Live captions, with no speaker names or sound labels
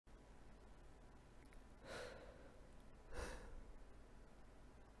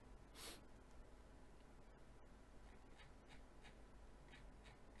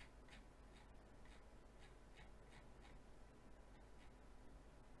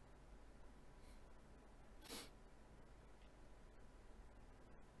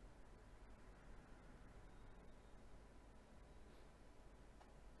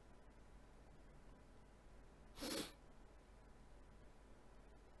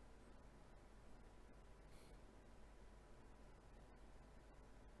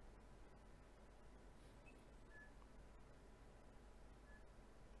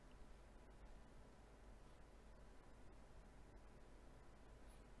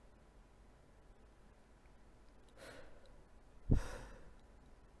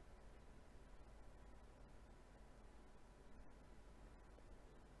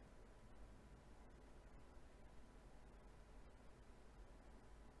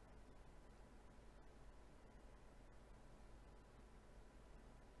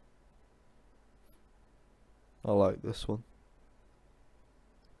I like this one.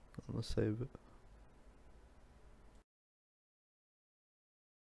 I'm gonna save it.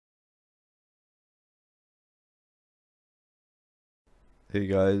 Hey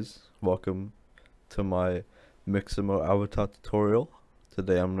guys, welcome to my Mixamo avatar tutorial.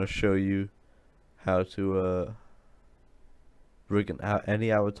 Today I'm gonna show you how to rig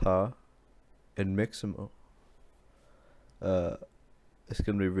any avatar in Mixamo. It's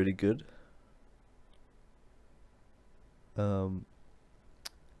gonna be really good.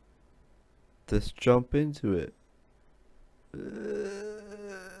 Let's jump into it.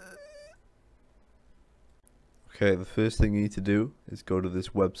 Okay, the first thing you need to do is go to this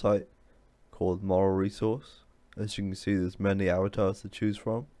website called Model Resource. As you can see, there's many avatars to choose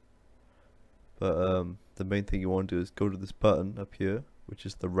from. But the main thing you want to do is go to this button up here, which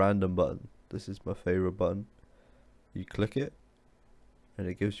is the random button. This is my favorite button. You click it, and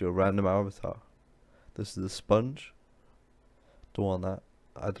it gives you a random avatar. This is a sponge. Don't want that.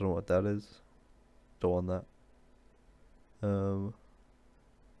 I don't know what that is. Don't want that.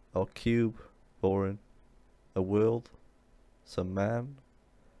 A cube, boring. A world, some man,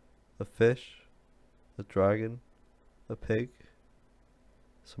 a fish, a dragon, a pig,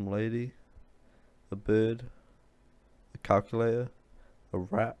 some lady, a bird, a calculator, a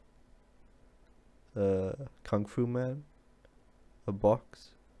rat, a kung fu man, a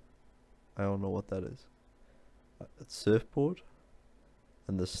box. I don't know what that is. A surfboard,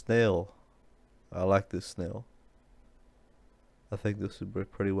 and the snail. I like this snail. I think this would work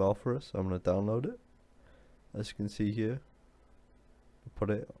pretty well for us. I'm gonna download it. As you can see here, put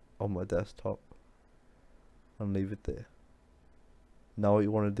it on my desktop and leave it there. Now what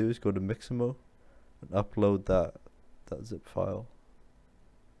you want to do is go to Mixamo and upload that zip file.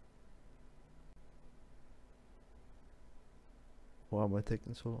 Why am I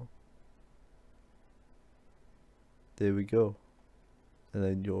taking so long? There we go. And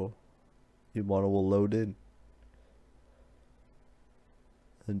then your model will load in.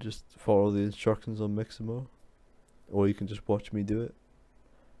 And just follow the instructions on Mixamo. Or you can just watch me do it.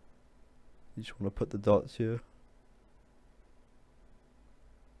 You just want to put the dots here.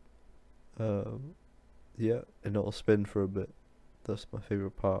 Yeah, and it'll spin for a bit. That's my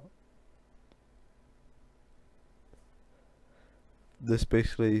favorite part. This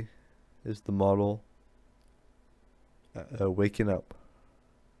basically is the model waking up.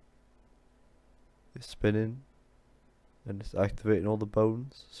 It's spinning and it's activating all the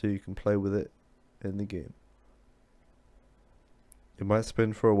bones so you can play with it in the game. It might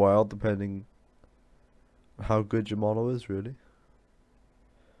spin for a while depending on how good your model is, really.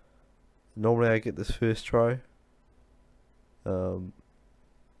 Normally I get this first try. You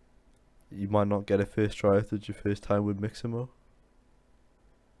might not get a first try if it's your first time with Mixamo.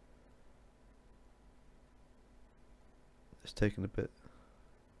 It's taking a bit.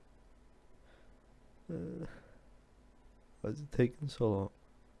 Why is it taking so long?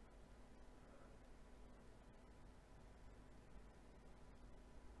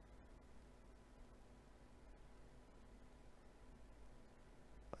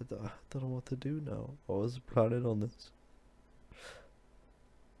 I don't know what to do now. I was planning on this.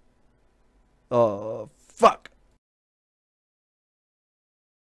 Oh, fuck!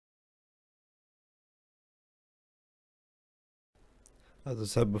 As I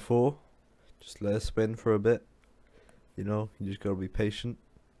said before, just let it spin for a bit. You know, you just gotta be patient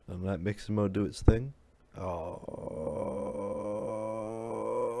and let Mixamo do its thing. Oh.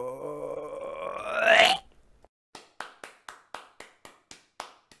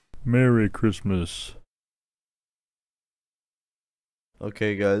 Merry Christmas.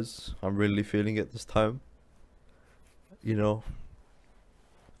 Okay guys, I'm really feeling it this time. You know,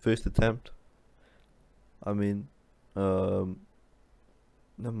 first attempt. I mean, never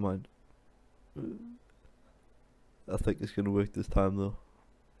mind. I think it's gonna work this time though.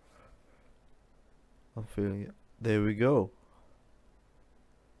 I'm feeling it. There we go.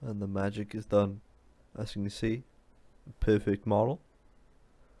 And the magic is done. As you can see, perfect model.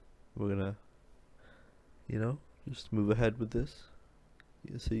 We're gonna, you know, just move ahead with this.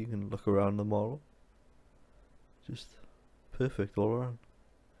 So you can look around the model. Just perfect all around.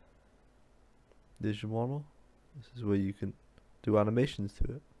 There's your model. This is where you can do animations to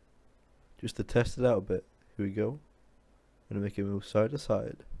it. Just to test it out a bit. Here we go. I'm gonna make it move side to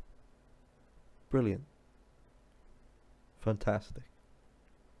side. Brilliant. Fantastic.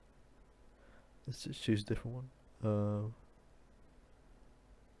 Let's just choose a different one.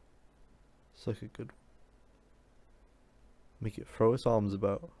 It's like a good one. Make it throw its arms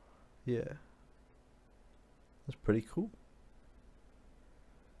about. Yeah. That's pretty cool.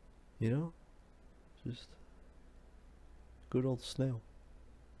 You know? Just Good old snail.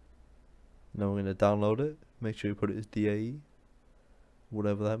 Now I'm gonna download it. Make sure you put it as DAE,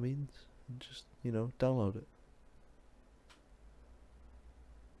 whatever that means. And just, download it.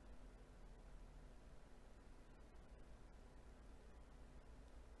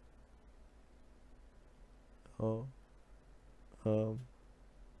 Oh,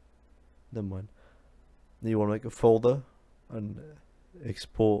 never mind. You want to make a folder and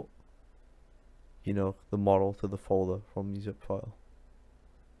export, the model to the folder from the zip file.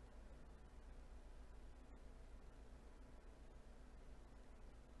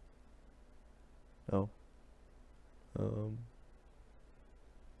 Oh.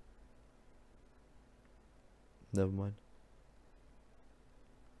 Never mind.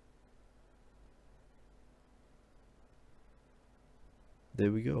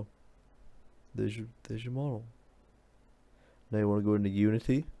 There we go. There's your model. Now you want to go into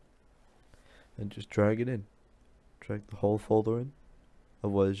Unity and just drag it in. Drag the whole folder in.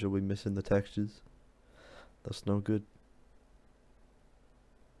 Otherwise you'll be missing the textures. That's no good.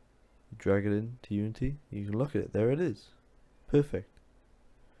 Drag it in to Unity. You can look at it. There it is. Perfect.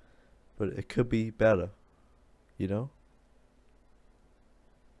 But it could be better. You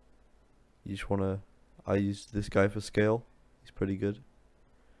just want to... I use this guy for scale. He's pretty good.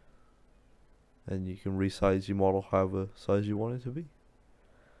 And you can resize your model however size you want it to be.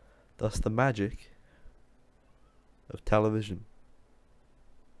 That's the magic of television.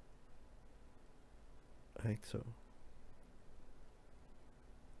 I think so.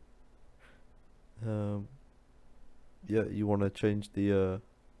 Yeah, you want to change the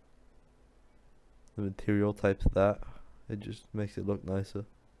material type to that. It just makes it look nicer.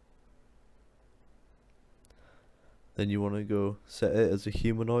 Then you want to go set it as a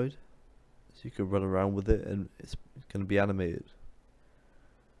humanoid, so you can run around with it and it's going to be animated.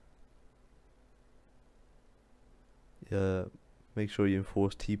 Make sure you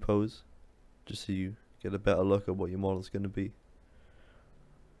enforce T-pose, just so you get a better look at what your model's going to be.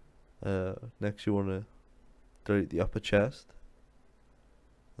 Next you want to delete the upper chest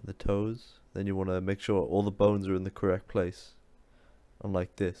and the toes. Then you want to make sure all the bones are in the correct place.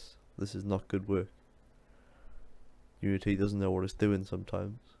 Unlike this is not good work. Unity doesn't know what it's doing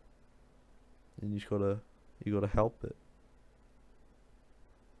sometimes, and you gotta help it.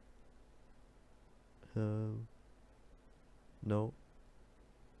 No.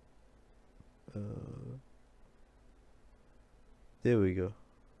 There we go.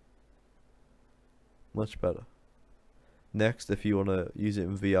 Much better. Next, if you want to use it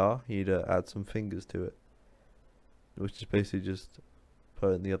in VR, you need to add some fingers to it, which is basically just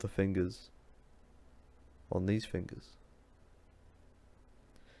putting the other fingers on these fingers,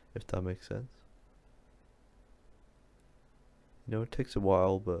 if that makes sense. It takes a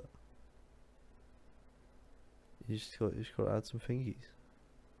while, but you just gotta add some fingies.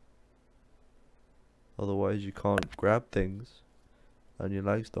 Otherwise you can't grab things and your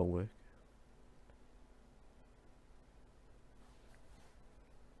legs don't work.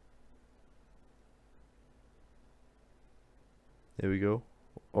 There we go.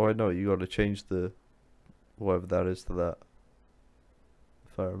 Oh, I know, you gotta change the whatever that is to that,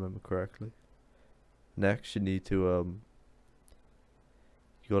 if I remember correctly. Next you need to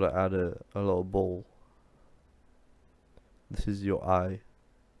you gotta add a little ball. This is your eye,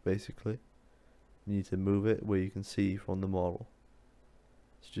 basically. You need to move it where you can see from the model.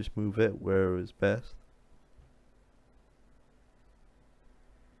 So just move it where is best.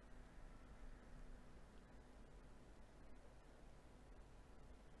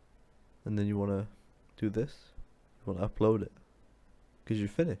 And then you want to do this. You want to upload it, because you're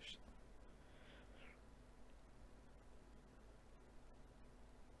finished.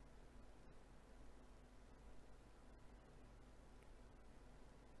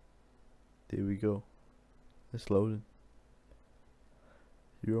 There we go. It's loading.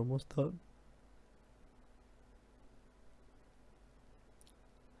 You're almost done.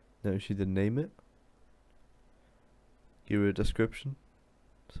 Now you should name it. Give it a description,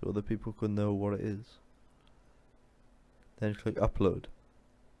 so other people can know what it is. Then click upload.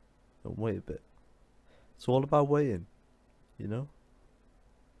 And wait a bit. It's all about waiting,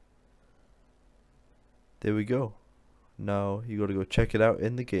 There we go. Now you gotta go check it out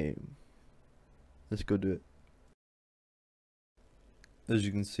in the game. Let's go do it. As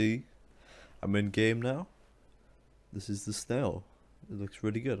you can see, I'm in game now. This is the snail. It looks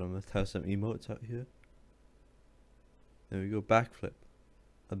really good. I'm gonna test some emotes out here. There we go. Backflip.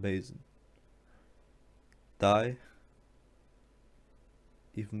 Amazing. Die.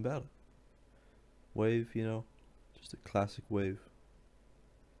 Even better. Wave, just a classic wave.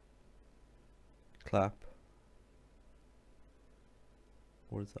 Clap.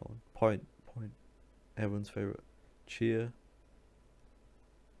 What is that one? Point. Everyone's favorite. Cheer.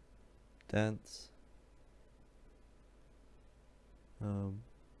 Dance. Die.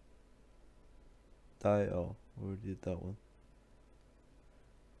 Oh, we already did that one.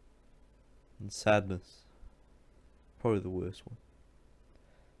 And sadness. Probably the worst one.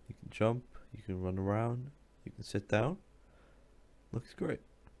 You can jump. You can run around. You can sit down. Looks great.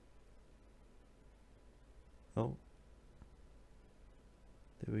 Oh.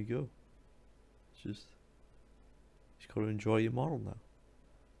 There we go. It's just gotta enjoy your model now.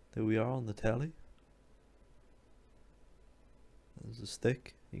 There we are on the telly. There's a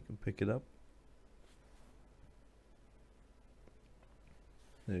stick. You can pick it up.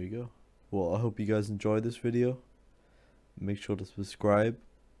 There you go. Well, I hope you guys enjoyed this video. Make sure to subscribe,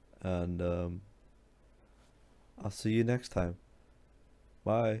 and I'll see you next time.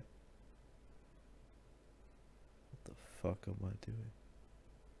 Bye. What the fuck am I doing?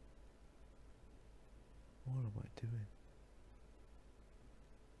 What am I doing?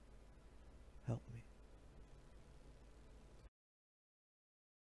 Help me.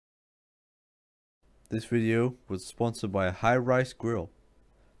 This video was sponsored by High Rice Grill,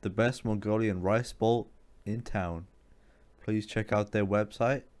 the best Mongolian rice bowl in town. Please check out their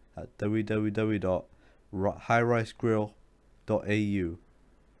website at www.highricegrill.au.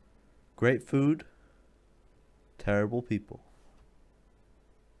 Great food, terrible people.